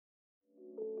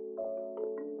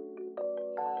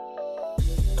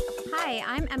Hi,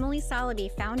 I'm Emily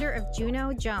Solaby, founder of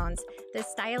Juno Jones, the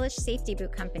stylish safety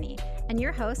boot company, and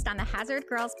your host on the Hazard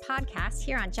Girls podcast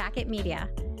here on Jacket Media.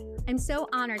 I'm so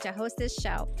honored to host this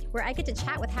show where I get to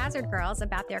chat with Hazard Girls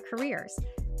about their careers.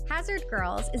 Hazard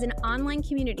Girls is an online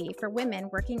community for women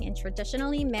working in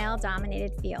traditionally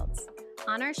male-dominated fields.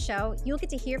 On our show, you'll get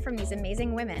to hear from these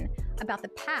amazing women about the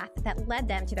path that led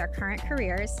them to their current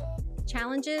careers,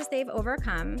 challenges they've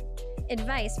overcome,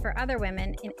 advice for other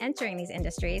women in entering these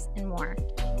industries, and more.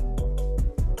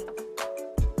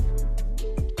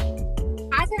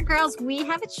 Hazard Girls, we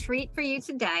have a treat for you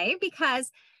today because,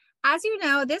 as you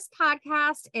know, this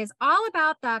podcast is all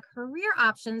about the career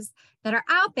options that are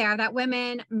out there that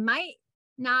women might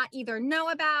not either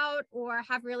know about or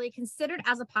have really considered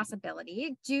as a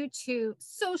possibility due to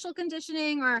social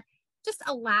conditioning or just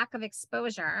a lack of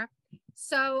exposure.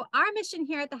 So our mission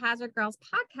here at the Hazard Girls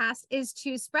podcast is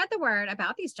to spread the word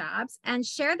about these jobs and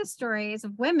share the stories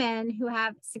of women who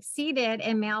have succeeded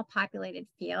in male-populated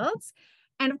fields,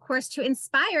 and of course, to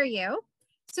inspire you.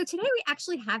 So today we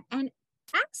actually have an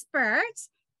expert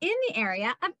in the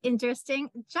area of interesting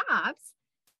jobs.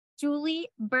 Julie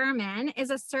Berman is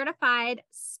a certified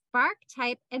Spark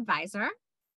type advisor,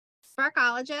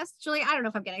 Sparkologist. Julie, I don't know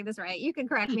if I'm getting this right. You can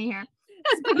correct me here.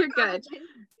 You're good.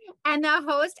 And the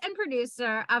host and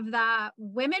producer of the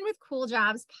Women with Cool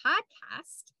Jobs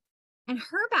podcast. And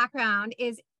her background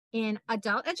is in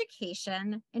adult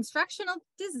education, instructional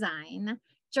design,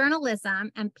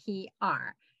 journalism, and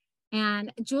PR.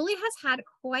 And Julie has had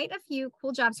quite a few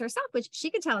cool jobs herself, which she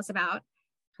could tell us about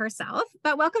herself.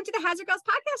 But welcome to the Hazard Girls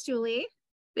podcast, Julie.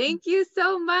 Thank you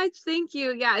so much. Thank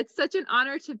you. Yeah, it's such an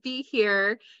honor to be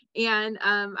here. And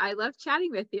I love chatting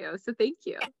with you. So thank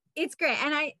you. It's great.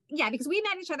 And because we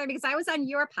met each other because I was on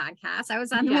your podcast. I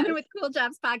was on the Women with Cool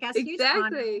Jobs podcast.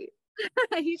 Exactly.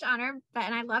 A huge honor.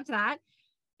 And I loved that.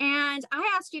 And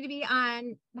I asked you to be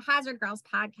on the Hazard Girls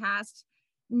podcast,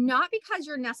 not because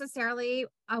you're necessarily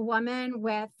a woman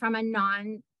from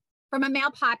a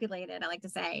male populated, I like to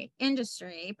say,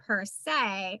 industry per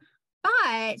se,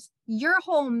 but your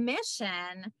whole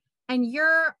mission and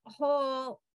your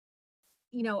whole,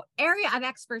 area of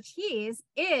expertise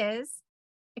is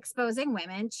exposing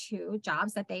women to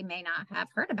jobs that they may not have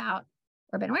heard about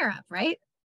or been aware of, right?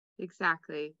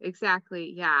 Exactly.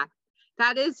 Yeah.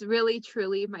 That is really,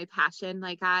 truly my passion.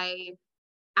 Like, I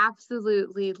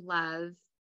absolutely love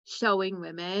showing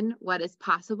women what is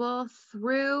possible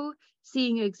through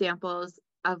seeing examples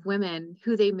of women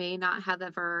who they may not have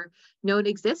ever known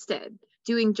existed,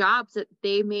 doing jobs that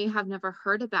they may have never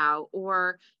heard about,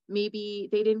 or maybe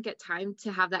they didn't get time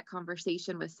to have that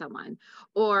conversation with someone,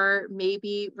 or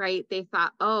maybe, they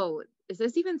thought, oh, is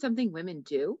this even something women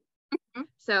do? Mm-hmm.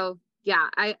 So yeah,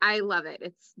 I love it.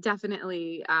 It's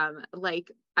definitely I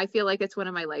feel like it's one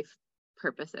of my life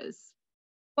purposes.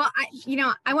 Well,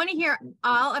 I want to hear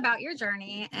all about your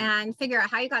journey and figure out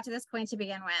how you got to this point to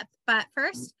begin with. But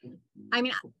first, I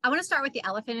want to start with the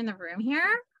elephant in the room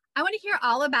here. I want to hear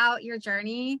all about your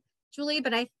journey, Julie,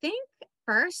 but I think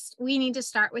first we need to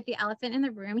start with the elephant in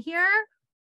the room here,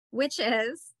 which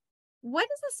is, what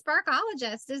is a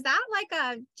sparkologist? Is that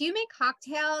do you make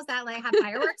cocktails that have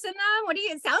fireworks in them?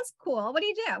 It sounds cool. What do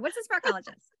you do? What's a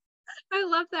sparkologist? I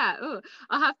love that. Oh,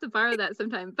 I'll have to borrow that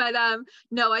sometime. But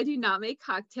no, I do not make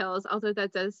cocktails, although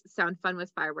that does sound fun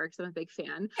with fireworks. I'm a big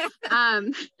fan.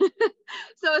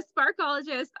 So a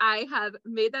sparkologist, I have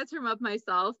made that term up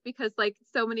myself because, like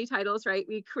so many titles, right?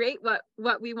 We create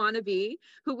what we want to be,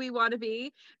 who we want to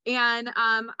be. And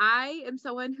I am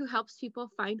someone who helps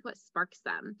people find what sparks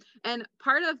them. And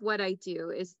part of what I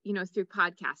do is, through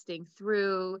podcasting,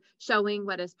 through showing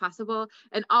what is possible.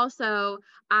 And also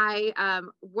I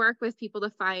work with people to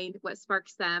find what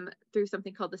sparks them through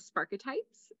something called the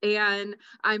Sparketypes. And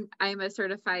I'm a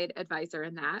certified advisor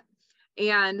in that.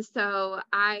 And so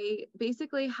I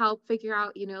basically help figure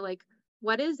out,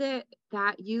 what is it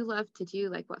that you love to do?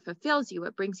 Like, what fulfills you?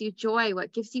 What brings you joy?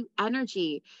 What gives you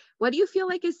energy? What do you feel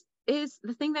like is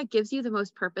the thing that gives you the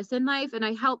most purpose in life? And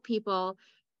I help people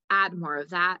add more of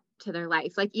that to their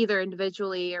life, like either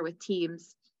individually or with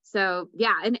teams. So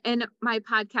yeah, and my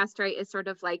podcast, is sort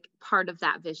of like part of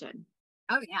that vision.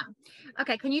 Oh yeah.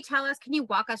 Okay. Can you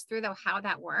walk us through though how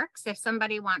that works? If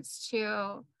somebody wants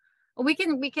to, we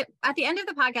can at the end of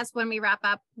the podcast, when we wrap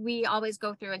up, we always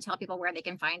go through and tell people where they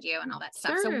can find you and all that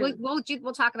stuff. Sure. So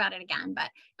we'll talk about it again, but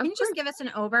can you just give us an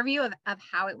overview of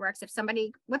how it works? If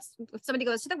somebody goes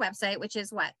to the website, which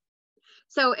is what?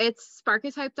 So it's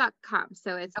sparketype.com.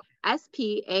 So it's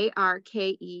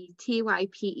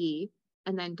SPARKETYPE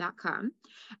and then .com.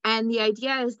 And the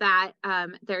idea is that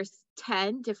there's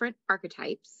 10 different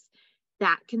archetypes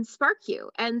that can spark you.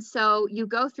 And so you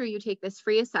go through, you take this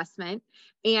free assessment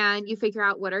and you figure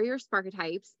out what are your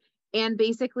sparketypes. And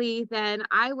basically then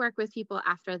I work with people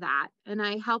after that and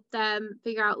I help them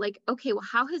figure out like, okay, well,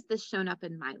 how has this shown up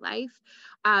in my life?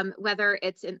 Whether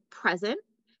it's in present,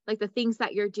 like the things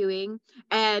that you're doing.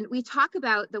 And we talk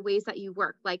about the ways that you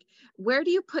work, like where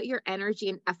do you put your energy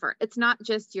and effort? It's not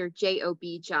just your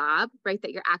job, right?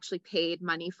 That you're actually paid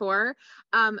money for.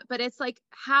 But it's like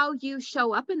how you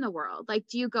show up in the world. Like,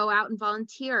 do you go out and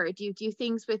volunteer? Do you do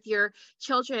things with your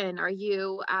children? Are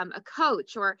you a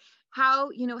coach? Or how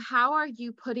are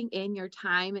you putting in your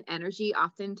time and energy,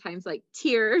 oftentimes like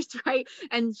tears, right?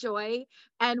 And joy.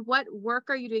 And what work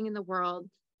are you doing in the world?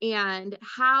 And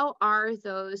how are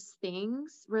those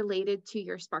things related to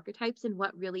your sparketypes and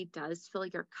what really does fill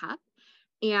your cup?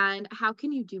 And how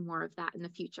can you do more of that in the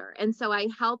future? And so I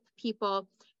help people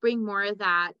bring more of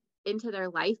that into their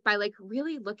life by like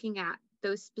really looking at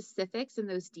those specifics and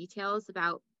those details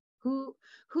about who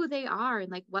they are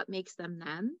and like what makes them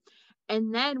them.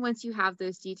 And then once you have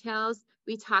those details,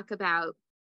 we talk about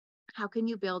how can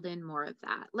you build in more of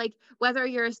that? Like whether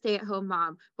you're a stay-at-home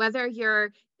mom, whether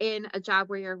you're in a job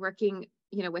where you're working,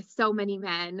 with so many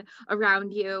men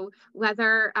around you,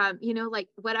 whether, like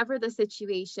whatever the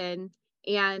situation.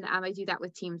 And I do that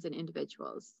with teams and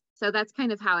individuals. So that's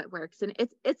kind of how it works. And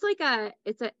it's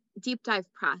a deep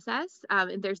dive process.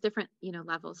 And there's different,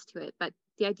 levels to it, but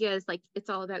the idea is like, it's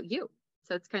all about you.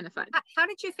 So it's kind of fun. How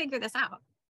did you figure this out?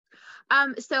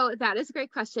 So that is a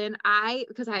great question.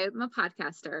 Because I am a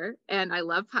podcaster and I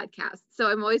love podcasts.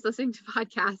 So I'm always listening to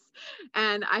podcasts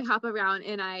and I hop around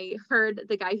and I heard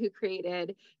the guy who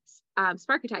created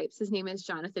Sparketypes. His name is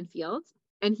Jonathan Fields.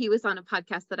 And he was on a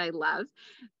podcast that I love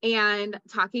and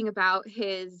talking about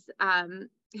his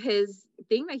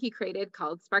thing that he created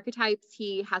called Sparketypes.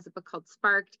 He has a book called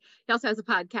Sparked. He also has a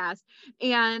podcast.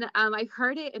 And I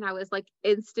heard it and I was like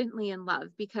instantly in love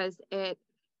because it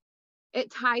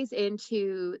ties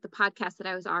into the podcast that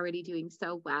I was already doing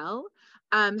so well,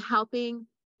 helping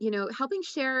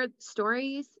share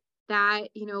stories that,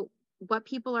 what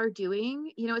people are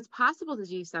doing. It's possible to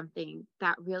do something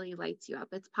that really lights you up.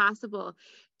 It's possible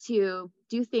to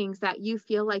do things that you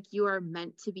feel like you are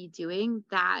meant to be doing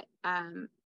that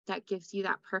gives you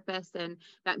that purpose and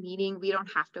that meaning. We don't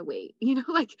have to wait,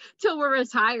 like till we're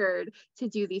retired to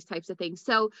do these types of things.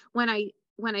 So when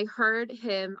I heard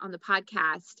him on the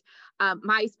podcast,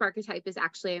 my sparketype is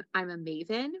actually, I'm a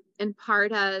maven. And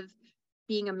part of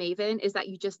being a maven is that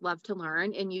you just love to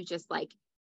learn and you just like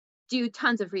do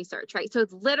tons of research, right? So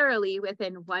it's literally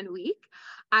within 1 week,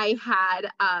 I had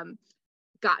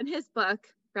gotten his book,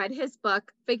 read his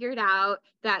book, figured out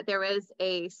that there was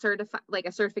a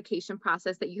certification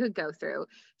process that you could go through.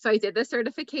 So I did the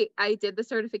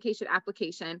certification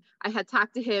application. I had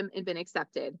talked to him and been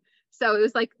accepted. So it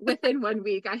was like within 1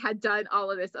 week, I had done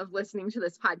all of this of listening to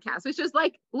this podcast, which was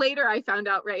like later I found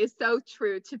out, right, is so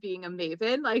true to being a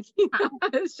maven. Like, I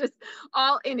was just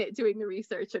all in it doing the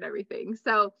research and everything.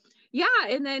 So yeah.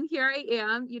 And then here I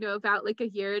am, about like a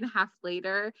year and a half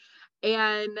later.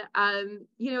 And,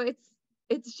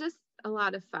 it's just a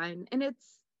lot of fun. And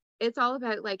it's all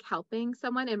about like helping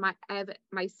someone. And I have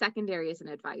my secondary as an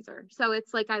advisor. So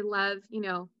it's like, I love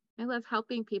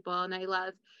helping people and I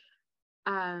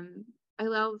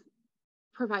love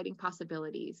providing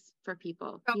possibilities for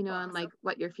people, and like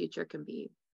what your future can be.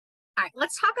 All right,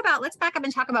 let's back up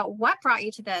and talk about what brought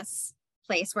you to this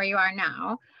place where you are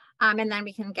now. And then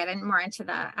we can get more into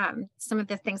the some of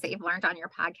the things that you've learned on your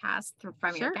podcast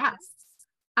from your guests.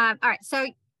 All right, so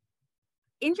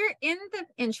in the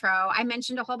intro, I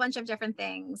mentioned a whole bunch of different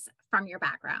things from your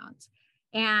background,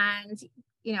 and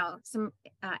some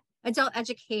adult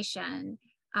education,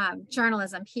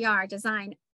 journalism, PR,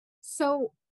 design.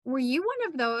 So were you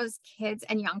one of those kids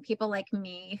and young people like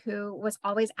me who was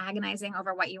always agonizing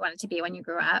over what you wanted to be when you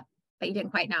grew up, but you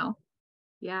didn't quite know?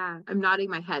 Yeah, I'm nodding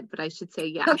my head, but I should say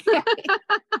yeah. Okay.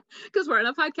 Because we're on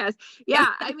a podcast.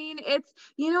 Yeah, I mean, it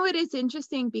is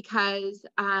interesting because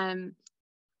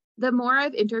the more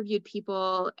I've interviewed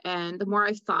people and the more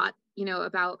I've thought,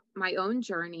 about my own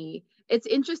journey, it's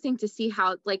interesting to see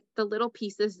how like the little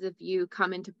pieces of you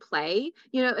come into play,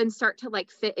 and start to like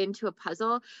fit into a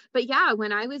puzzle. But yeah,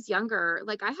 when I was younger,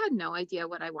 like I had no idea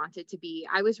what I wanted to be.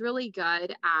 I was really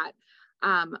good at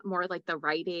more like the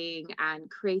writing and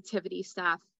creativity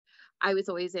stuff. I was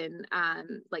always in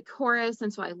like chorus.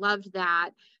 And so I loved that.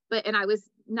 And I was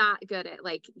not good at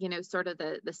like, sort of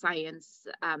the science,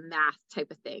 math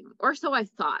type of thing. Or so I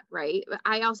thought, right? But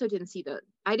I also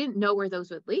I didn't know where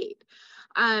those would lead.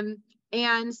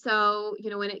 And so,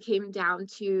 when it came down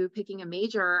to picking a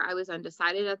major, I was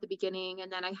undecided at the beginning.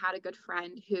 And then I had a good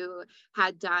friend who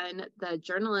had done the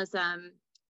journalism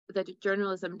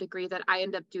degree that I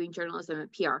ended up doing journalism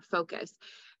and PR focus.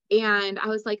 And I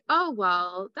was like, oh,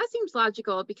 well, that seems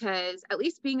logical because at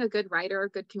least being a good writer, a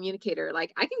good communicator,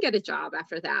 like I can get a job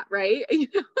after that, right?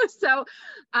 So,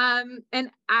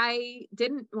 and I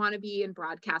didn't want to be in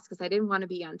broadcast because I didn't want to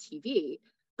be on TV,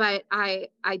 but I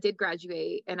did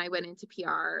graduate and I went into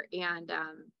PR, and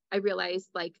I realized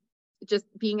like just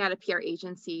being at a PR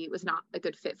agency was not a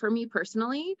good fit for me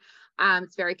personally.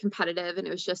 It's very competitive, and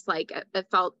it was just like it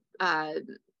felt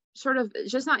sort of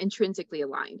just not intrinsically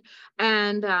aligned.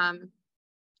 And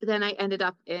then I ended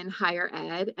up in higher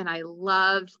ed, and I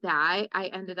loved that. I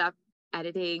ended up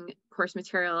editing course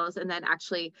materials and then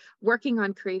actually working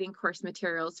on creating course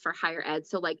materials for higher ed.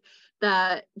 So like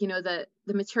the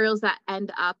materials that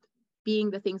end up being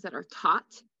the things that are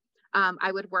taught.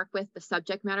 I would work with the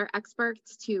subject matter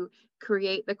experts to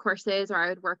create the courses, or I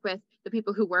would work with the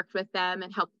people who worked with them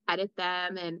and help edit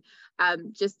them, and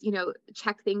just,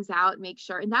 check things out, make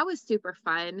sure. And that was super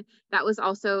fun. That was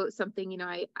also something,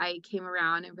 I came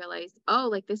around and realized, oh,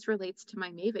 like this relates to my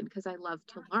Maven because I love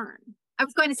to learn. I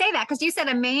was going to say that because you said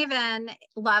a Maven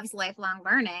loves lifelong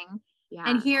learning. Yeah.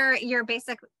 And here you're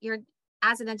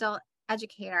as an adult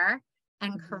educator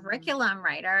and curriculum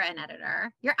writer and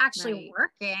editor, you're actually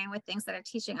working with things that are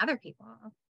teaching other people.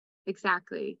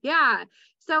 Exactly. Yeah.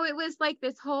 So it was like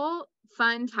this whole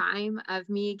fun time of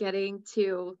me getting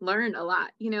to learn a lot,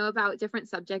 about different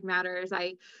subject matters.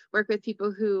 I work with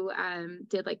people who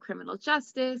did like criminal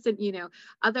justice and,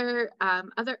 other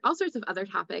all sorts of other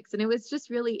topics. And it was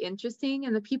just really interesting.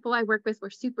 And the people I work with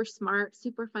were super smart,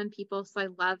 super fun people. So I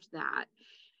loved that.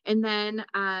 And then,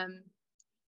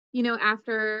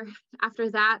 after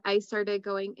that, I started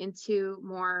going into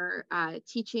more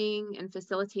teaching and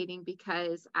facilitating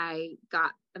because I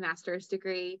got a master's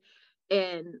degree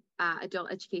in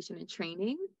adult education and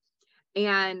training.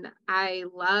 And I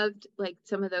loved like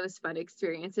some of those fun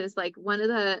experiences. Like one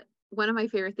of my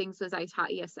favorite things was I taught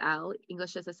ESL,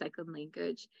 English as a Second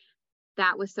Language.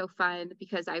 That was so fun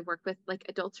because I work with like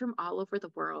adults from all over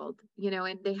the world,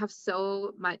 and they have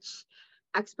so much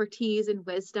expertise and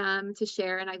wisdom to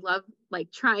share. And I love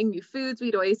like trying new foods.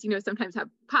 We'd always, sometimes have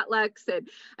potlucks, and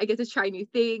I get to try new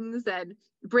things and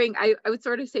I would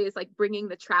sort of say it's like bringing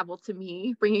the travel to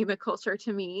me, bringing the culture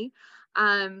to me.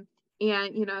 And,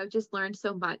 I've just learned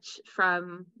so much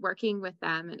from working with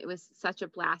them, and it was such a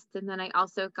blast. And then I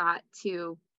also got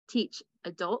to teach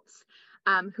adults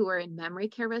who are in memory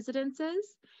care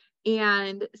residences.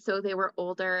 And so they were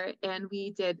older, and we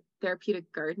did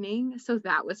therapeutic gardening. So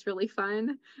that was really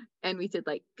fun. And we did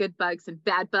like good bugs and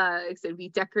bad bugs, and we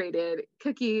decorated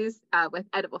cookies with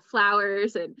edible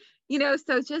flowers. And,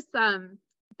 so just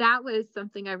that was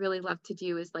something I really love to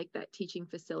do, is like that teaching,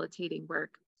 facilitating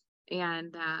work.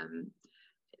 And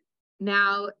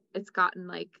now it's gotten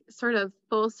like sort of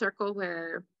full circle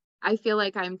where I feel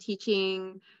like I'm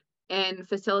teaching and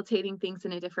facilitating things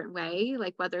in a different way,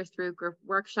 like whether through group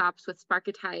workshops with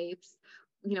Sparketypes,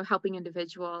 helping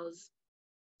individuals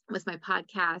with my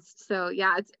podcast. So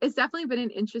yeah, it's definitely been an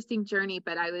interesting journey,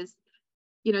 but I was,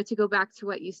 to go back to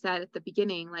what you said at the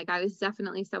beginning, like I was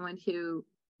definitely someone who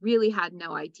really had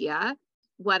no idea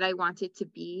what I wanted to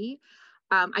be.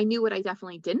 I knew what I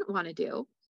definitely didn't want to do,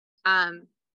 and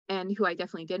who I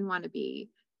definitely didn't want to be.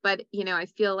 But, I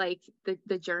feel like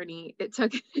the journey, it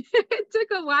took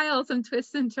a while, some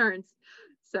twists and turns.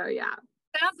 So, yeah.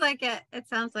 Sounds like it. It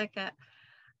sounds like it.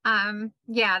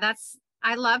 Yeah,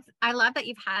 I love that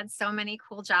you've had so many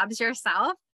cool jobs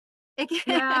yourself. It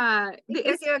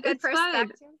gives you a good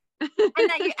perspective.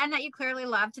 and that you clearly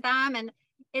loved them. And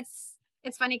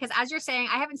it's funny because as you're saying,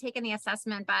 I haven't taken the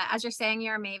assessment, but as you're saying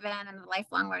you're a Maven and the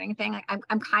lifelong learning thing, like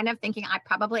I'm kind of thinking I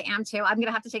probably am too. I'm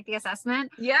gonna have to take the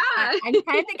assessment. Yeah. I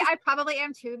kind of think I probably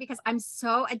am too, because I'm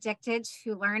so addicted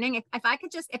to learning. If I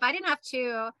didn't have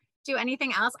to do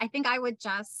anything else, I think I would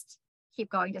just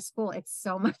keep going to school. It's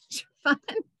so much fun.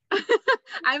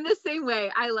 I'm the same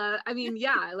way. I love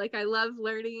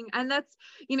learning. And that's,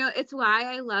 it's why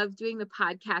I love doing the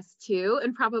podcast too.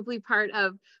 And probably part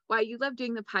of why you love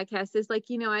doing the podcast is like,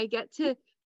 I get to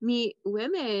meet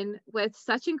women with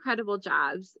such incredible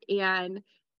jobs, and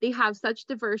they have such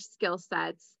diverse skill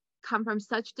sets, come from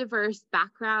such diverse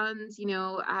backgrounds,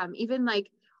 even like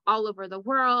all over the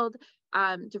world,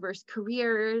 diverse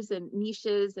careers and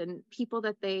niches and people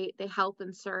that they help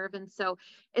and serve. And so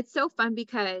it's so fun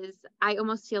because I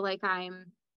almost feel like I'm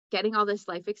getting all this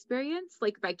life experience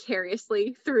like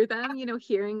vicariously through them,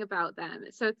 hearing about them.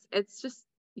 So it's just,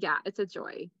 yeah, it's a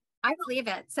joy. I believe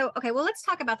it. So, okay, well, let's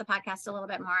talk about the podcast a little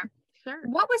bit more. Sure.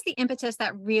 What was the impetus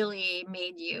that really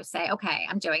made you say, okay,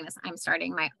 I'm doing this. I'm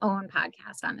starting my own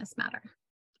podcast on this matter?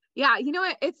 Yeah, you know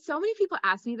what? It's so many people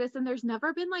ask me this, and there's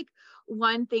never been like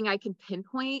one thing I can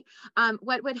pinpoint.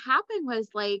 What would happen was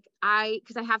like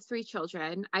because I have 3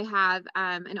 children. I have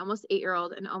an almost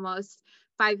 8-year-old, an almost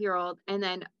 5-year-old, and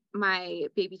then my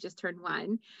baby just turned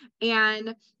 1.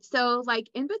 And so like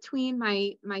in between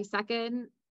my second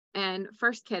and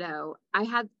first kiddo, I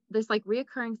had this like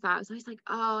reoccurring thought. I was always like,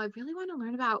 oh, I really want to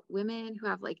learn about women who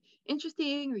have like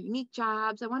interesting or unique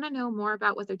jobs. I want to know more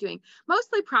about what they're doing.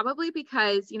 Mostly probably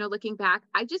because, looking back,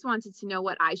 I just wanted to know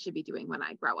what I should be doing when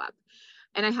I grow up.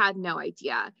 And I had no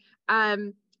idea.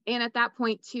 And at that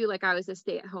point too, like I was a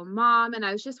stay-at-home mom, and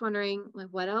I was just wondering like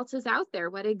what else is out there,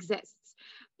 what exists.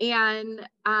 And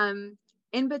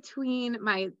in between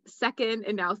my second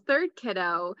and now third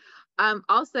kiddo,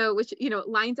 also, which,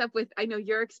 lines up with, I know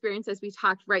your experience as we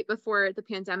talked right before the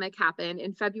pandemic happened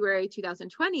in February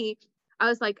 2020, I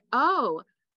was like, oh,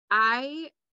 I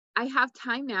have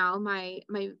time now. My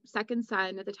second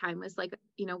son at the time was like,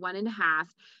 1.5.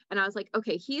 And I was like,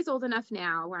 okay, he's old enough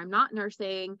now where I'm not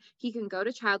nursing. He can go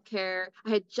to childcare.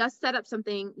 I had just set up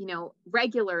something,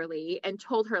 regularly, and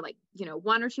told her like,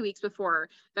 1 or 2 weeks before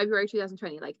February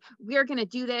 2020, like, we're going to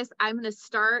do this. I'm going to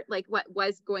start like what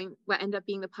ended up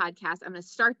being the podcast. I'm going to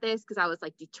start this because I was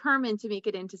like determined to make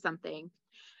it into something.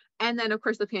 And then of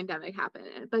course the pandemic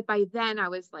happened. But by then I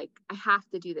was like, I have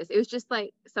to do this. It was just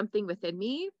like something within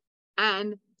me.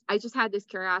 And I just had this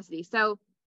curiosity. So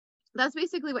that's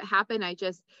basically what happened. I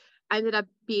just ended up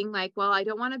being like, well, I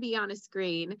don't want to be on a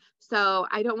screen. So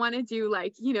I don't want to do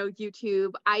like,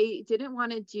 YouTube. I didn't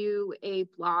want to do a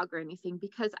blog or anything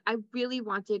because I really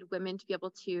wanted women to be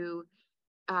able to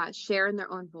share in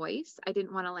their own voice. I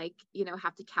didn't want to like,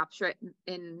 have to capture it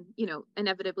and,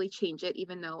 inevitably change it,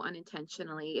 even though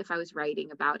unintentionally, if I was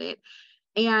writing about it.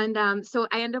 And so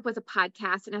I ended up with a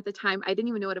podcast. And at the time, I didn't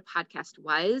even know what a podcast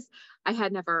was. I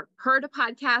had never heard a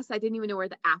podcast. I didn't even know where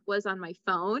the app was on my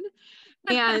phone.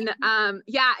 And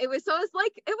it was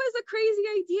a crazy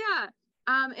idea.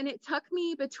 And it took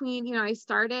me between, I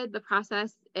started the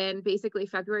process in basically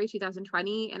February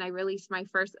 2020, and I released my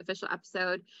first official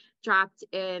episode, dropped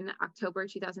in October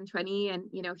 2020. And,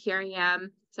 here I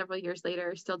am several years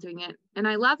later, still doing it. And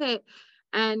I love it.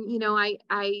 And,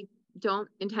 I don't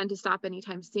intend to stop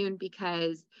anytime soon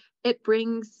because it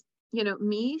brings,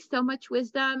 me so much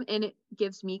wisdom, and it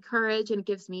gives me courage, and it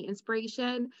gives me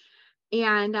inspiration.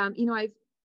 And,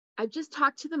 I've just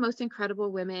talked to the most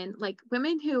incredible women, like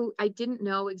women who I didn't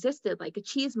know existed, like a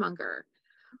cheesemonger,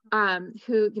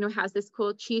 who, has this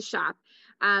cool cheese shop,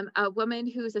 a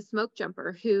woman who's a smoke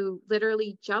jumper who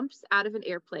literally jumps out of an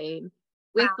airplane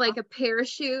with like a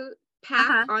parachute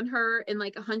pack on her and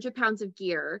like 100 pounds of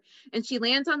gear. And she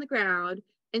lands on the ground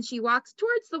and she walks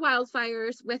towards the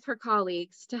wildfires with her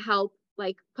colleagues to help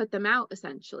like put them out,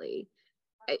 essentially.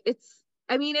 It's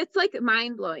like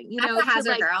mind blowing, That's a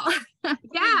hazard girl.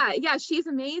 Yeah. She's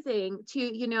amazing.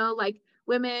 To, like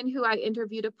women who I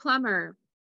interviewed, a plumber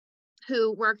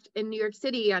who worked in New York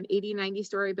City on 80,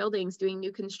 90-story buildings doing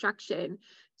new construction,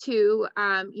 to,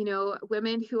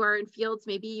 women who are in fields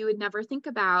maybe you would never think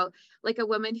about, like a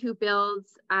woman who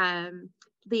builds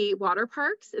the water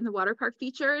parks and the water park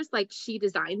features, like she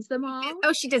designs them all.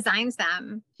 Oh, she designs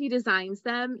them. She designs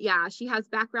them. Yeah. She has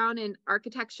background in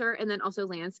architecture and then also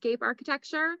landscape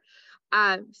architecture.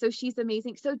 So she's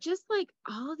amazing. So just like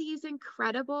all these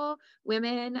incredible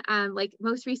women, like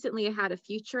most recently I had a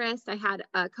futurist, I had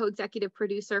a co-executive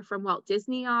producer from Walt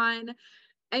Disney on.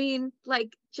 I mean,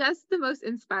 like just the most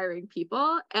inspiring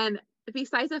people. And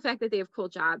besides the fact that they have cool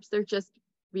jobs, they're just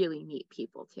really neat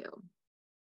people too.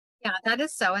 Yeah, that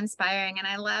is so inspiring. And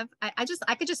I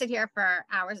could just sit here for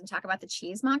hours and talk about the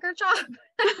cheesemonger job.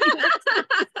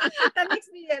 That makes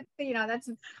me,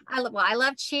 I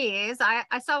love cheese.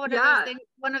 I saw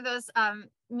one of those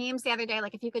memes the other day,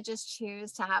 like if you could just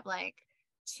choose to have like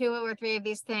 2 or 3 of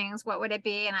these things, what would it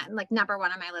be? And like number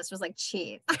 1 on my list was like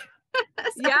cheese.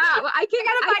 So, well, I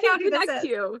can connect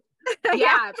you.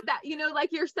 Yeah, that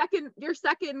like your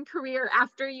second career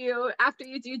after you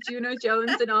do Juno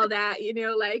Jones and all that,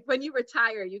 like when you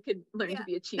retire you could learn to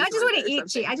be a cheese. I just want to eat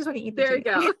cheese. I just want to eat the cheese.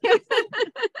 There you go.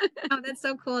 Oh, that's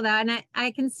so cool though. And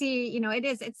I can see,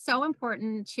 it's so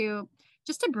important to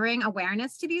just to bring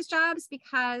awareness to these jobs,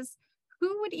 because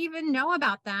who would even know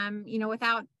about them,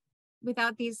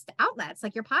 without these outlets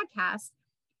like your podcast.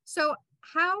 So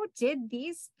how did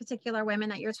these particular women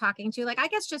that you're talking to, like, I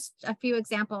guess just a few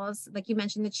examples, like you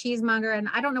mentioned the cheesemonger, and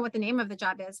I don't know what the name of the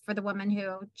job is for the woman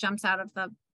who jumps out of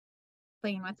the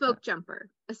plane with a smoke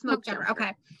jumper.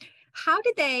 Okay. How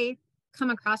did they come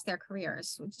across their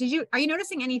careers? Are you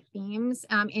noticing any themes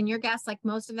in your guests? Like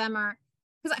most of them are,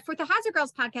 because for the Hazard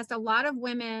Girls podcast, a lot of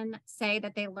women say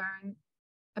that they learn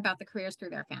about the careers through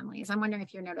their families. I'm wondering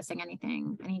if you're noticing any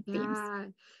themes.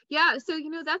 Yeah. So,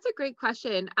 that's a great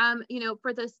question.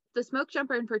 For the smoke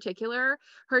jumper in particular,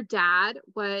 her dad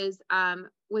was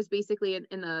basically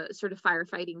in the sort of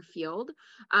firefighting field,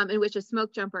 in which a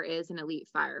smoke jumper is an elite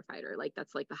firefighter. Like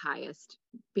that's like the highest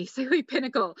basically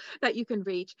pinnacle that you can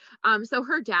reach. So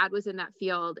her dad was in that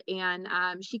field, and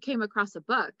she came across a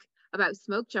book about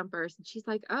smoke jumpers, and she's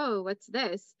like, oh, what's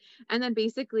this? And then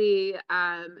basically,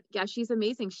 yeah, she's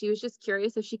amazing. She was just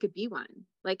curious if she could be one.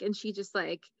 Like, and she just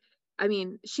like, I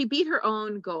mean, she beat her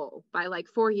own goal by like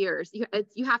 4 years.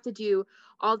 You have to do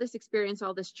all this experience,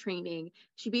 all this training.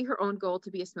 She beat her own goal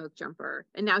to be a smoke jumper,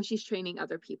 and now she's training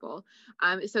other people.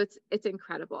 So it's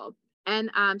incredible. And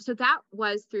so that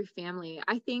was through family.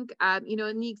 I think,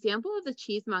 in the example of the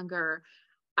cheesemonger,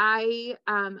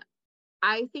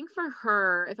 I think for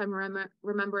her, if I'm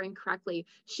remembering correctly,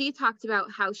 she talked about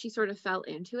how she sort of fell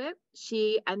into it.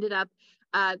 She ended up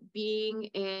being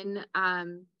in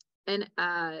an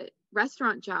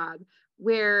restaurant job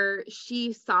where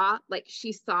she saw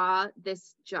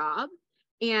this job,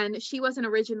 and she wasn't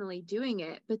originally doing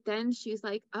it, but then she's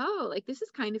like, oh, like this is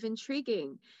kind of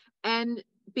intriguing. And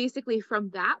basically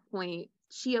from that point,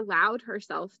 she allowed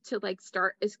herself to like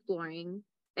start exploring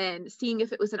and seeing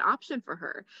if it was an option for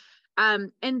her.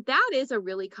 And that is a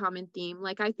really common theme.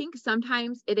 Like, I think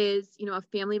sometimes it is, a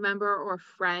family member or a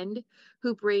friend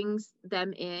who brings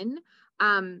them in.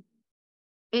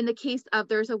 In the case of,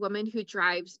 there's a woman who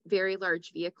drives very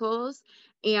large vehicles,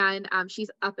 and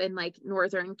she's up in like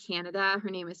northern Canada. Her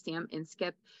name is Sam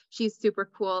Inskip. She's super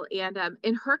cool. And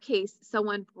in her case,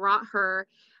 someone brought her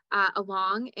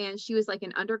along, and she was like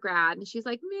an undergrad, and she's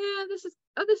like, man, this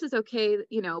is okay,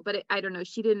 but I don't know,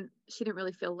 she didn't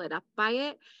really feel lit up by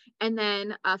it. And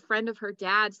then a friend of her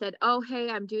dad said, oh, hey,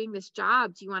 I'm doing this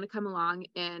job, do you want to come along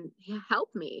and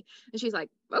help me? And she's like,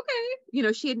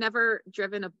 okay. She had never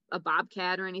driven a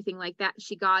bobcat or anything like that.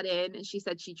 She got in, and she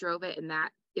said she drove it, and that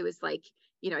it was like,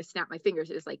 I snapped my fingers.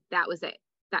 It was like, that was it,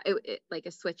 that it like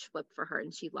a switch flipped for her,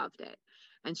 and she loved it.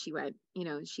 And she went,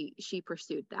 and she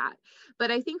pursued that. But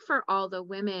I think for all the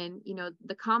women,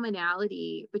 the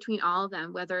commonality between all of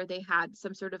them, whether they had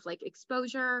some sort of like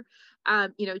exposure,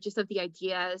 just of the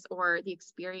ideas or the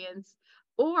experience,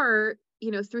 or,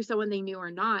 through someone they knew or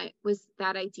not, was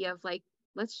that idea of like,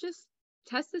 let's just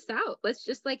test this out. Let's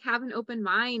just like have an open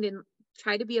mind and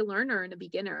try to be a learner and a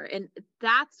beginner. And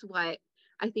that's what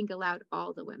I think allowed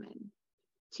all the women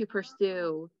to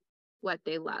pursue what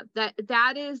they love.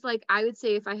 That is like, I would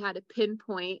say, if I had to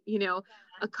pinpoint,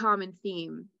 a common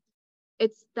theme,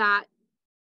 it's that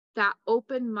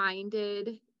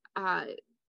open-minded,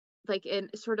 like in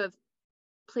sort of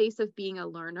place of being a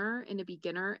learner and a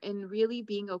beginner, and really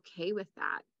being okay with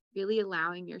that, really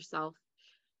allowing yourself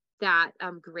that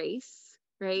grace,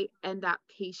 right? And that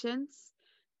patience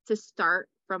to start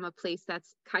from a place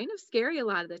that's kind of scary a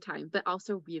lot of the time, but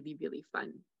also really, really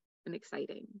fun and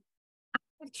exciting.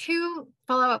 Two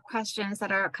follow-up questions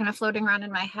that are kind of floating around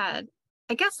in my head.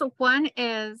 I guess one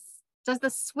is, does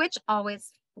the switch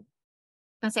always,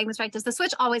 I'm saying this right, does the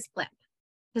switch always flip?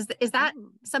 Is that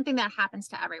something that happens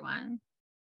to everyone?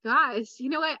 Gosh, you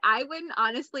know what? I wouldn't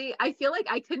honestly, I feel like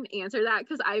I couldn't answer that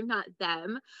because I'm not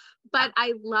them, but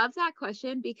I love that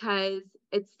question because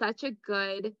it's such a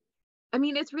good, I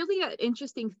mean, it's really an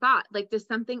interesting thought. Like, does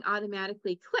something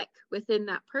automatically click within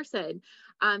that person,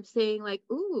 saying like,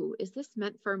 ooh, is this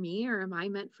meant for me, or am I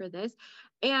meant for this?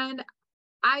 And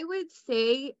I would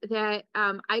say that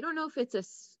I don't know if it's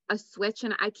a switch,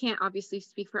 and I can't obviously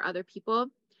speak for other people,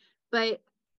 but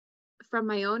from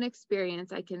my own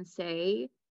experience, I can say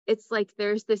it's like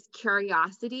there's this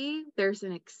curiosity, there's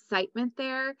an excitement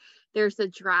there's a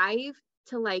drive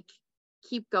to like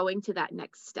keep going to that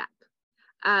next step.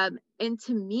 And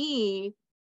to me,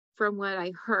 from what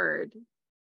I heard,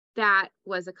 that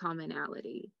was a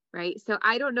commonality, right? So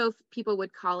I don't know if people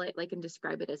would call it like and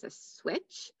describe it as a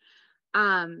switch,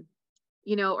 or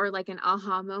like an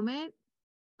aha moment,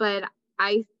 but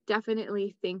I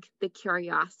definitely think the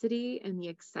curiosity and the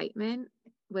excitement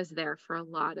was there for a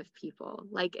lot of people.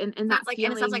 Like, and that like,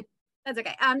 feeling. and it sounds like, that's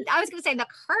okay. I was going to say the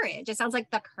courage. It sounds like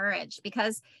the courage,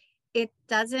 because it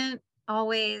doesn't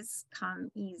always come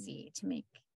easy to make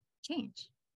change.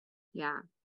 Yeah,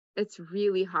 it's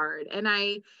really hard. And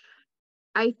I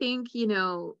think,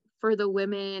 for the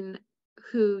women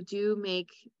who do make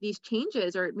these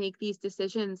changes or make these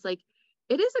decisions, like,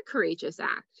 it is a courageous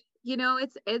act.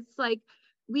 It's like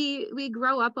we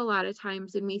grow up a lot of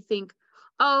times and we think,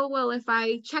 oh, well, if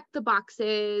I check the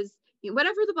boxes,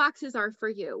 whatever the boxes are for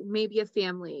you, maybe a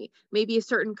family, maybe a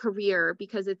certain career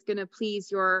because it's going to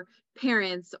please your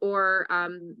parents or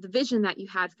the vision that you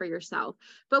had for yourself.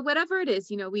 But whatever it is,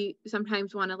 we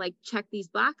sometimes want to like check these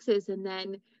boxes and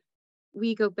then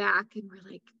we go back and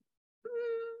we're like,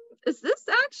 is this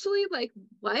actually like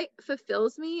what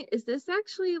fulfills me? Is this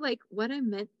actually like what I'm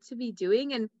meant to be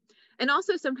doing? And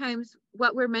also sometimes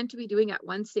what we're meant to be doing at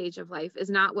one stage of life is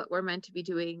not what we're meant to be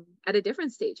doing at a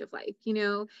different stage of life,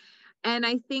 And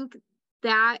I think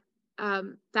that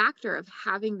factor of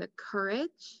having the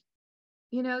courage,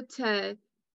 to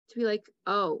be like,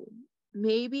 oh,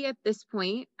 maybe at this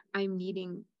point I'm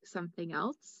needing something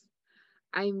else.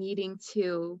 I'm needing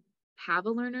to have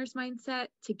a learner's mindset,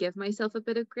 to give myself a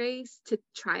bit of grace, to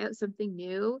try out something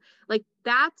new. Like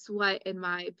that's what, in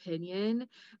my opinion,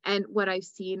 and what I've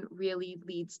seen really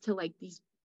leads to like these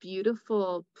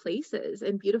beautiful places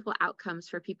and beautiful outcomes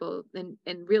for people and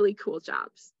really cool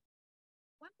jobs.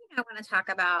 One thing I want to talk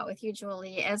about with you,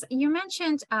 Julie, is you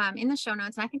mentioned in the show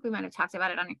notes, and I think we might have talked about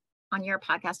it on your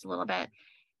podcast a little bit,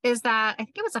 is that I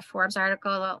think it was a Forbes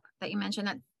article that you mentioned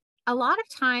that a lot of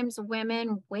times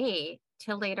women wait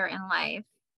till later in life.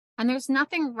 And there's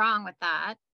nothing wrong with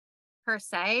that per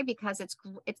se, because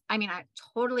I mean, I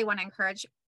totally want to encourage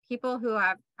people who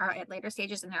are at later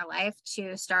stages in their life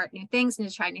to start new things and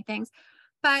to try new things.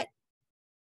 But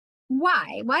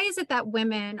why is it that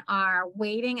women are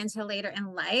waiting until later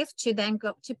in life to then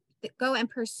go and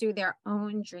pursue their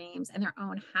own dreams and their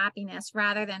own happiness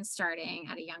rather than starting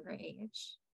at a younger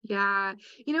age? Yeah.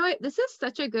 You know what? This is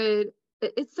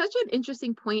it's such an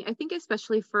interesting point. I think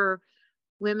especially for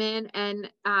women. And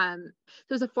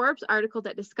there's a Forbes article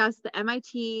that discussed the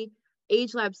MIT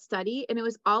Age Lab study, and it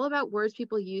was all about words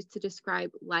people use to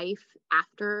describe life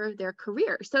after their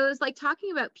career. So it was like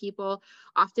talking about people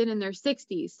often in their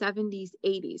 60s, 70s,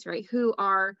 80s, right, who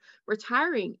are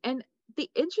retiring. And the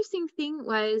interesting thing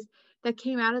was that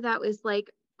came out of that was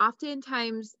like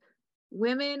oftentimes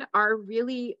women are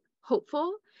really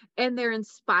hopeful and they're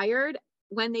inspired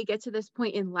when they get to this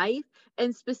point in life.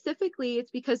 And specifically,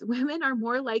 it's because women are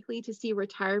more likely to see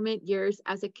retirement years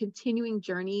as a continuing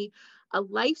journey, a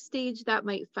life stage that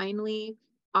might finally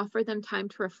offer them time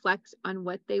to reflect on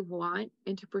what they want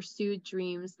and to pursue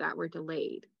dreams that were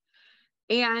delayed.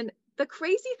 And the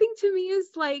crazy thing to me is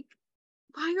like,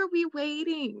 why are we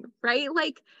waiting? Right?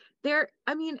 Like,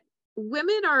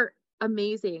 women are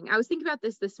amazing. I was thinking about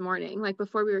this morning, like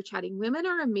before we were chatting. Women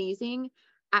are amazing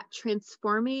at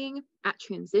transforming, at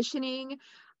transitioning.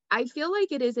 I feel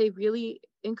like it is a really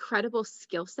incredible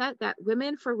skill set that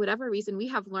women, for whatever reason, we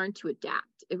have learned to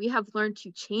adapt. We have learned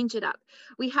to change it up.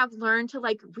 We have learned to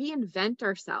like reinvent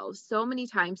ourselves so many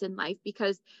times in life,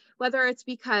 because whether it's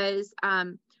because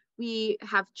we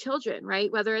have children,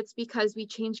 right? Whether it's because we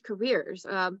change careers,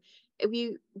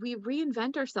 we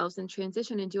reinvent ourselves and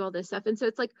transition and do all this stuff. And so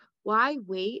it's like, why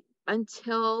wait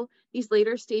until these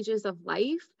later stages of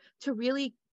life to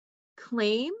really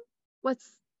claim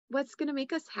what's going to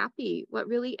make us happy, what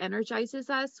really energizes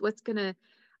us, what's going to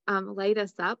light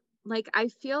us up? Like, I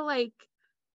feel like,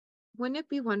 wouldn't it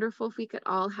be wonderful if we could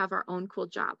all have our own cool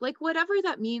job? Like, whatever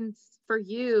that means for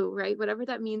you, right? Whatever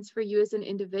that means for you as an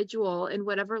individual in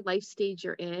whatever life stage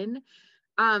you're in.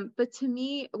 But to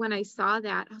me, when I saw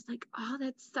that, I was like, oh,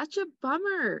 that's such a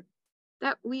bummer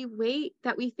that we wait,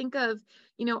 that we think of,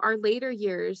 our later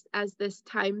years as this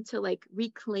time to like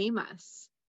reclaim us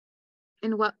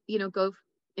and go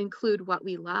include what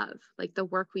we love, like the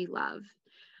work we love.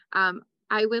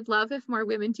 I would love if more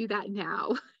women do that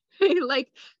now.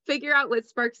 Like, figure out what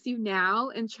sparks you now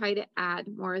and try to add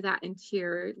more of that into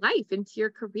your life, into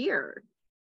your career.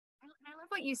 I love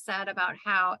what you said about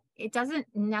how it doesn't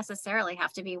necessarily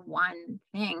have to be one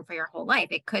thing for your whole life.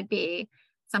 It could be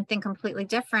something completely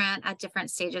different at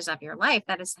different stages of your life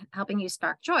that is helping you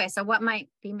spark joy. So what might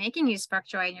be making you spark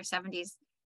joy in your 70s,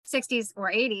 60s,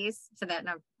 or 80s, so that in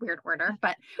a weird order,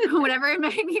 but whatever it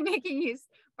might be making you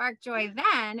spark joy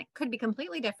then could be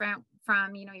completely different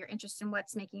from, your interest in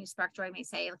what's making you spark joy, may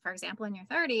say, for example, in your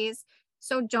 30s.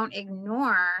 So don't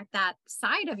ignore that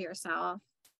side of yourself.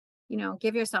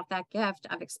 Give yourself that gift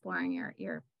of exploring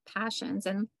your passions.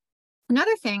 And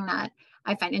another thing that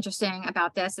I find interesting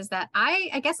about this is that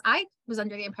I guess I was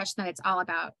under the impression that it's all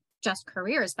about just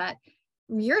careers, but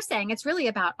you're saying it's really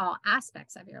about all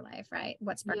aspects of your life, right?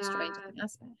 What sparks joy in different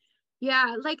aspects.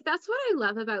 Yeah, like that's what I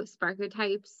love about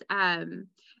Sparketypes,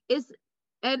 is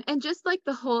and just like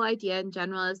the whole idea in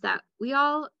general is that we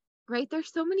all, right,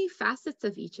 there's so many facets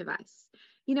of each of us.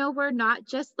 we're not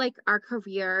just like our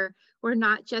career. We're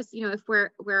not just, if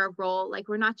we're a role, like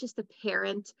we're not just a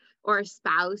parent or a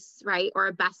spouse, right? Or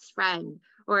a best friend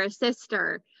or a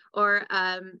sister or,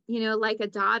 like a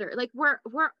daughter, like we're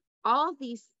all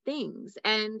these things.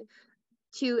 And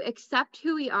to accept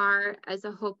who we are as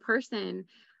a whole person,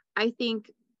 I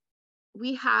think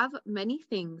we have many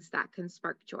things that can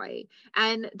spark joy,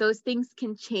 and those things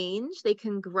can change, they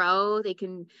can grow, they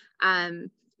can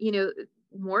you know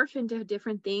morph into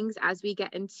different things as we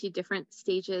get into different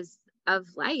stages of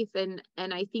life. And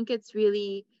I think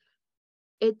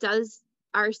it does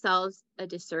ourselves a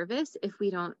disservice if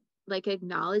we don't like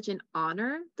acknowledge and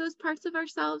honor those parts of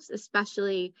ourselves,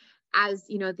 especially as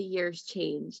the years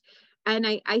change. And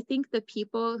I think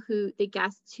the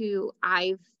guests who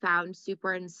I've found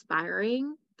super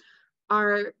inspiring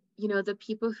are, the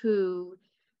people who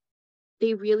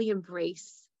they really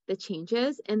embrace the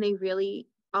changes, and they really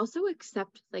also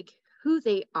accept like who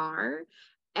they are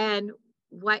and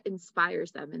what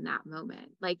inspires them in that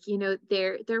moment. Like,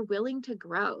 they're willing to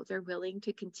grow, they're willing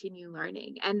to continue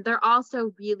learning, and they're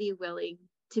also really willing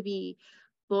to be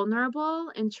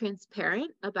vulnerable and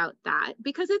transparent about that,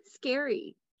 because it's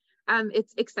scary.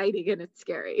 It's exciting and it's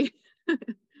scary.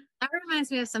 That reminds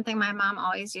me of something my mom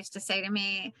always used to say to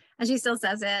me, and she still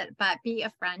says it, but be a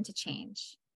friend to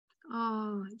change.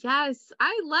 Oh, yes.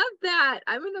 I love that.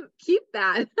 I'm going to keep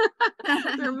that.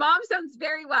 Your mom sounds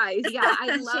very wise. Yeah,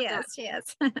 I love that. She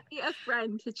is. Be a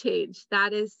friend to change.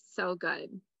 That is so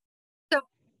good. So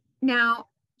now,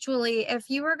 Julie, if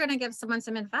you were going to give someone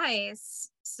some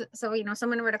advice, so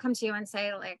someone were to come to you and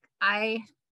say, like,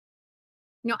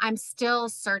 I'm still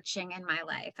searching in my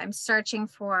life. I'm searching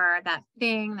for that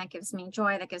thing that gives me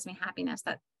joy, that gives me happiness,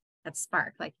 that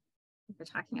spark, like you're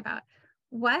talking about.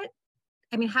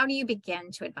 How do you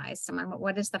begin to advise someone?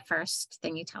 What is the first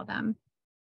thing you tell them?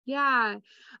 Yeah.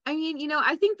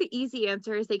 I think the easy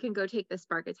answer is they can go take the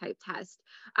Sparketype test.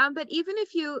 But even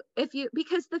if you,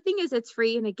 because the thing is, it's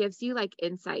free and it gives you like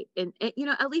insight and,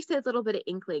 at least a little bit of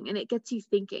inkling, and it gets you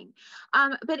thinking.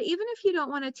 But even if you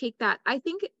don't want to take that, I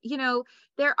think,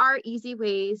 there are easy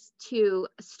ways to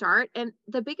start. And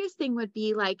the biggest thing would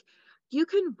be like, you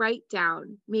can write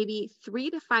down maybe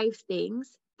 3 to 5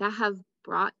 things that have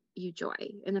brought you joy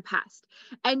in the past.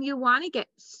 And you want to get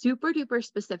super duper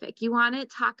specific. You want to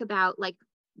talk about like,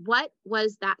 what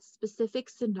was that specific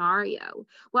scenario?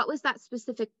 What was that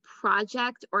specific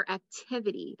project or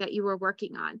activity that you were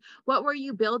working on? What were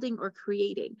you building or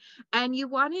creating? And you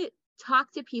want to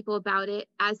talk to people about it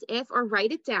as if, or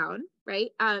write it down, right?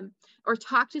 Or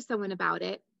talk to someone about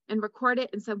it and record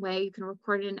it in some way. You can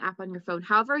record it in an app on your phone,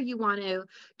 however you want to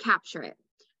capture it.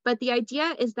 But the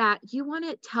idea is that you want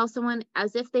to tell someone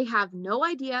as if they have no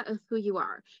idea of who you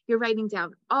are. You're writing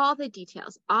down all the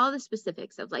details, all the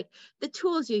specifics of like the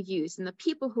tools you use and the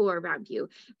people who are around you,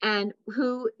 and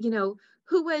who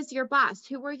was your boss,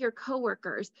 who were your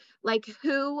coworkers, like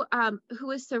who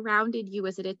has surrounded you.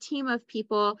 Was it a team of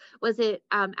people? Was it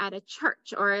at a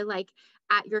church or like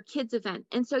at your kids' event?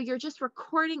 And so you're just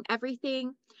recording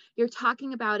everything. You're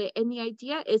talking about it. And the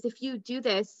idea is, if you do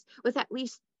this with at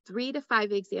least 3 to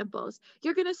 5 examples,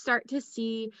 you're going to start to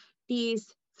see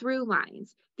these through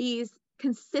lines, these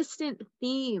consistent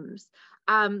themes,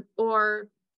 or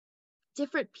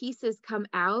different pieces come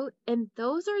out. And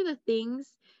those are the things,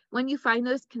 when you find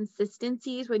those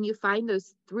consistencies, when you find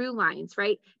those through lines,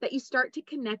 right, that you start to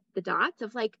connect the dots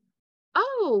of like,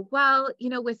 oh, well,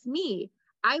 with me,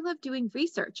 I love doing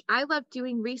research. I love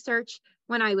doing research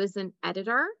when I was an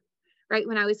editor, right?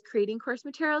 When I was creating course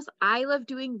materials. I love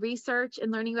doing research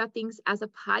and learning about things as a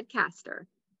podcaster.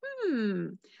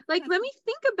 Like, let me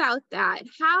think about that.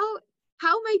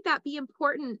 How might that be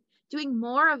important, doing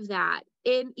more of that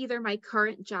in either my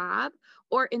current job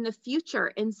or in the future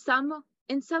in some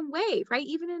way, right?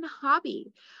 Even in a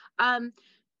hobby.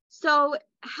 So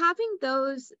having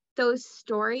those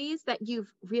stories that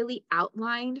you've really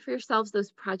outlined for yourselves,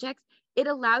 those projects, it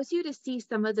allows you to see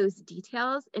some of those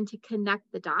details and to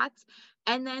connect the dots,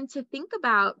 and then to think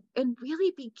about and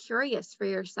really be curious for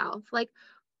yourself. Like,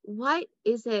 what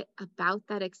is it about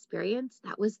that experience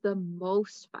that was the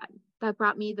most fun, that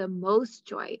brought me the most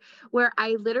joy, where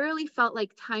I literally felt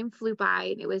like time flew by,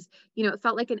 and it was, it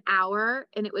felt like an hour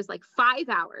and it was like 5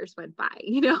 hours went by,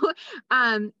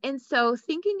 and so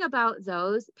thinking about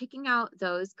those, picking out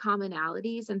those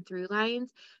commonalities and through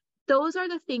lines, those are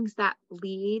the things that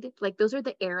lead, like those are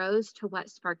the arrows to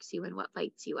what sparks you and what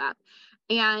lights you up.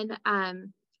 And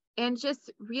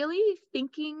just really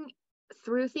thinking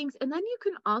through things. And then you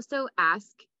can also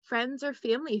ask friends or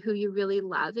family who you really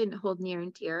love and hold near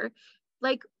and dear,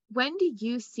 like, when do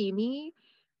you see me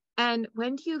And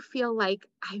when do you feel like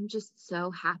I'm just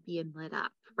so happy and lit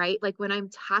up, right? Like when I'm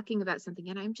talking about something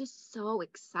and I'm just so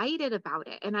excited about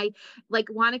it and I like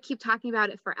want to keep talking about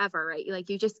it forever, right? Like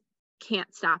you just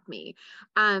can't stop me.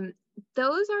 Um,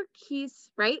 those are keys,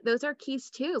 right? Those are keys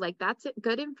too. Like that's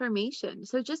good information.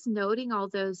 So just noting all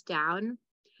those down,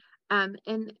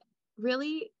 and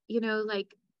really,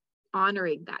 like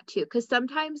honoring that too. Because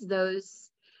sometimes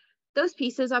those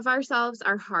pieces of ourselves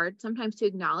are hard sometimes to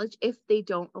acknowledge if they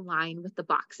don't align with the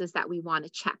boxes that we want to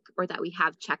check or that we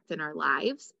have checked in our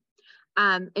lives.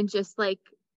 And just like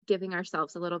giving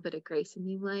ourselves a little bit of grace and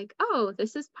being like, oh,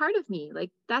 this is part of me.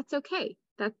 Like, that's okay.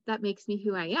 That makes me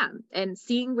who I am. And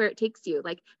seeing where it takes you,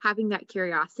 like having that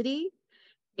curiosity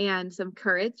and some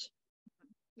courage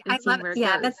and I seeing love where it. it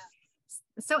Yeah, goes. that's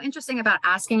so interesting about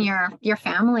asking your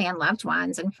family and loved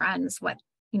ones and friends what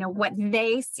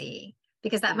they see,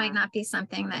 because that might Yeah. not be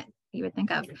something that you would think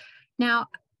of. Now,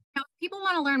 if people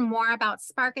want to learn more about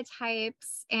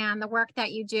Sparketypes and the work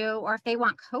that you do, or if they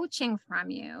want coaching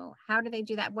from you, how do they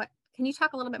do that? What can you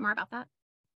talk a little bit more about that?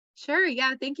 Sure.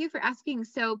 Yeah. Thank you for asking.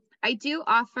 So I do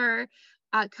offer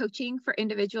coaching for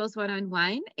individuals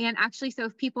one-on-one. And actually, so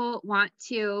if people want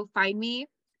to find me,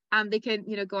 they can,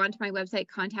 go onto my website,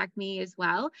 contact me as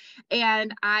well.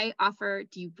 And I offer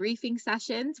debriefing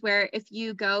sessions where if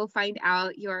you go find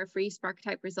out your free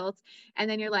Sparketype results, and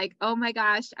then you're like, oh my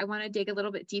gosh, I want to dig a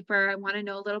little bit deeper. I want to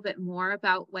know a little bit more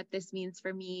about what this means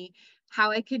for me,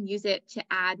 how I can use it to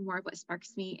add more of what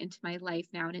sparks me into my life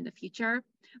now and in the future.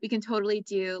 We can totally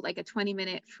do like a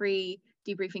 20-minute free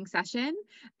debriefing session.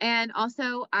 And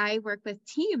also I work with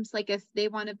teams, like if they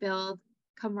want to build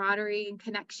camaraderie and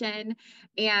connection,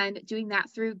 and doing that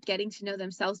through getting to know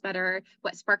themselves better,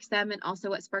 what sparks them and also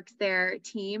what sparks their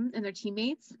team and their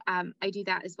teammates. I do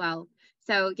that as well.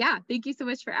 So yeah, thank you so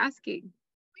much for asking.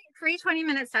 Free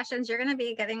 20-minute sessions, you're going to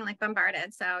be getting like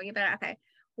bombarded. So you better, okay,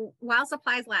 while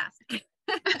supplies last.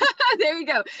 There we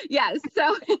go. Yes.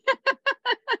 So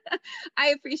I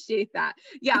appreciate that.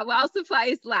 Yeah. While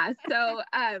supplies last. So,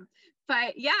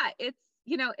 but yeah, it's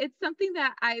something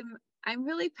that I'm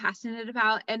really passionate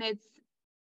about, and it's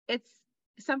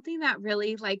something that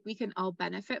really like we can all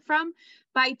benefit from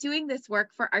by doing this work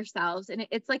for ourselves. And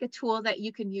it's like a tool that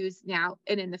you can use now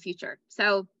and in the future.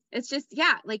 So it's just,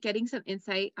 yeah, like getting some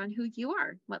insight on who you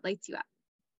are, what lights you up.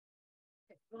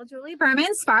 Well, Julie Berman,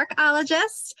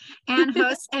 Sparkologist and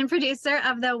host and producer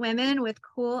of the Women with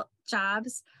Cool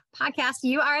Jobs podcast.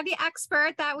 You are the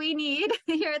expert that we need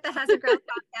here at the Hazard Girls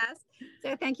podcast.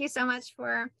 So thank you so much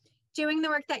for doing the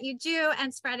work that you do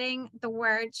and spreading the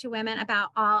word to women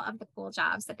about all of the cool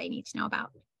jobs that they need to know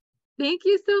about. Thank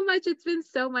you so much. It's been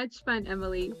so much fun,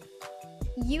 Emily.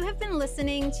 You have been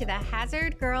listening to the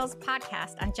Hazard Girls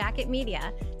podcast on Jacket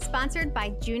Media, sponsored by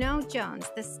Juno Jones,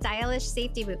 the stylish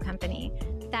safety boot company.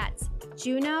 That's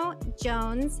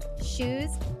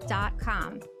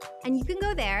JunoJonesShoes.com. And you can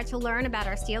go there to learn about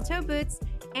our steel toe boots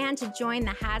and to join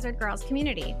the Hazard Girls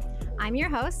community. I'm your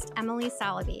host, Emily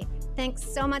Soloby. Thanks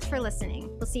so much for listening.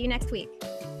 We'll see you next week.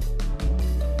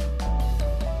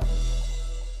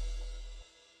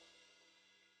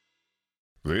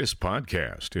 This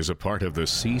podcast is a part of the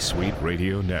C-Suite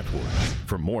Radio Network.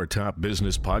 For more top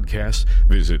business podcasts,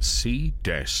 visit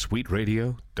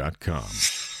c-suiteradio.com.